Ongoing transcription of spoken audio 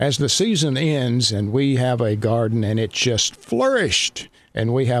As the season ends and we have a garden and it's just flourished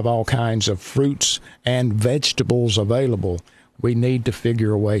and we have all kinds of fruits and vegetables available, we need to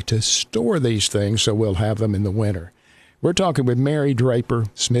figure a way to store these things so we'll have them in the winter. We're talking with Mary Draper,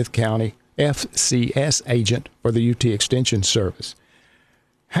 Smith County FCS agent for the UT Extension Service.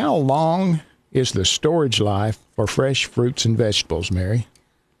 How long is the storage life for fresh fruits and vegetables, Mary?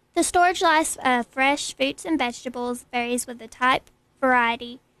 The storage life of fresh fruits and vegetables varies with the type,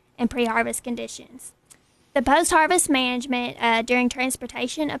 variety, and pre-harvest conditions. The post-harvest management during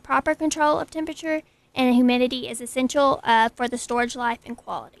transportation of proper control of temperature and humidity is essential for the storage life and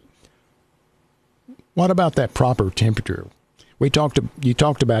quality. What about that proper temperature? You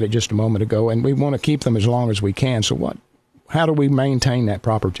talked about it just a moment ago, and we want to keep them as long as we can. So how do we maintain that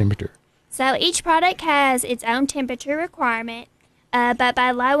proper temperature? So each product has its own temperature requirement, but by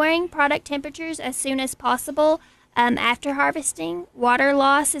lowering product temperatures as soon as possible after harvesting, water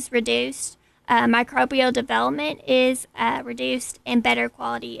loss is reduced, microbial development is reduced, and better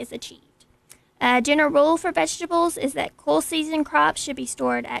quality is achieved. General rule for vegetables is that cool season crops should be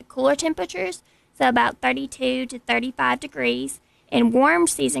stored at cooler temperatures, so about 32 to 35 degrees, and warm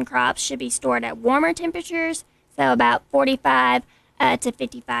season crops should be stored at warmer temperatures, so about 45 to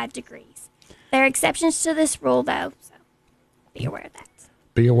 55 degrees. There are exceptions to this rule, though, so be aware of that.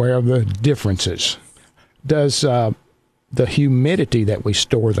 Be aware of the differences. Does the humidity that we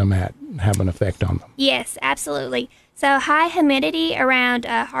store them at have an effect on them? Yes, absolutely. So high humidity around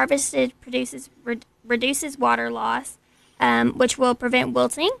harvested reduces water loss, which will prevent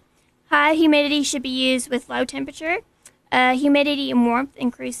wilting. High humidity should be used with low temperature. Humidity and warmth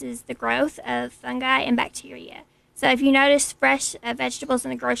increases the growth of fungi and bacteria. So if you notice fresh vegetables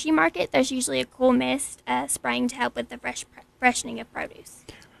in the grocery market, there's usually a cool mist spraying to help with the freshening of produce.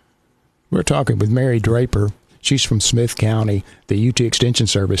 We're talking with Mary Draper. She's from Smith County, the UT Extension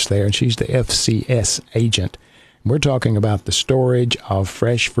Service there, and she's the FCS agent. We're talking about the storage of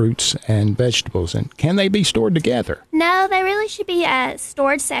fresh fruits and vegetables. And can they be stored together? No, they really should be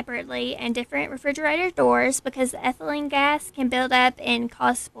stored separately in different refrigerator doors because the ethylene gas can build up and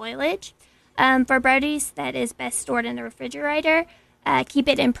cause spoilage. For produce that is best stored in the refrigerator, keep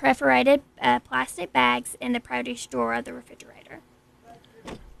it in perforated plastic bags in the produce drawer of the refrigerator.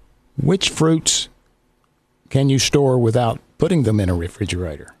 Which fruits can you store without putting them in a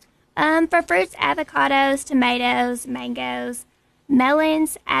refrigerator? For fruits, avocados, tomatoes, mangoes,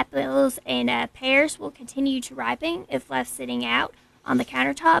 melons, apples, and pears will continue to ripen if left sitting out on the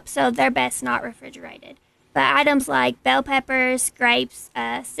countertop, so they're best not refrigerated. But items like bell peppers, grapes,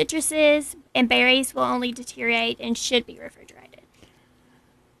 citruses, and berries will only deteriorate and should be refrigerated.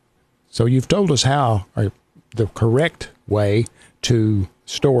 So you've told us how, or the correct way to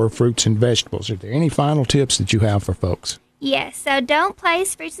store fruits and vegetables. Are there any final tips that you have for folks? Yes, so don't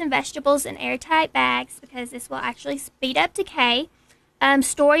place fruits and vegetables in airtight bags because this will actually speed up decay.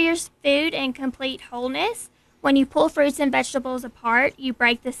 Store your food in complete wholeness. When you pull fruits and vegetables apart, you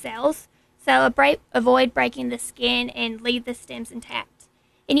break the cells. So avoid breaking the skin and leave the stems intact.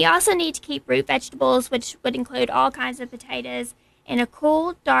 And you also need to keep root vegetables, which would include all kinds of potatoes, in a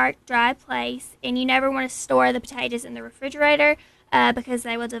cool, dark, dry place. And you never want to store the potatoes in the refrigerator because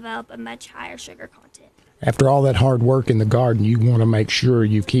they will develop a much higher sugar content. After all that hard work in the garden, you want to make sure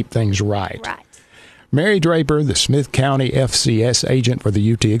you keep things right. Right. Mary Draper, the Smith County FCS agent for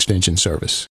the UT Extension Service.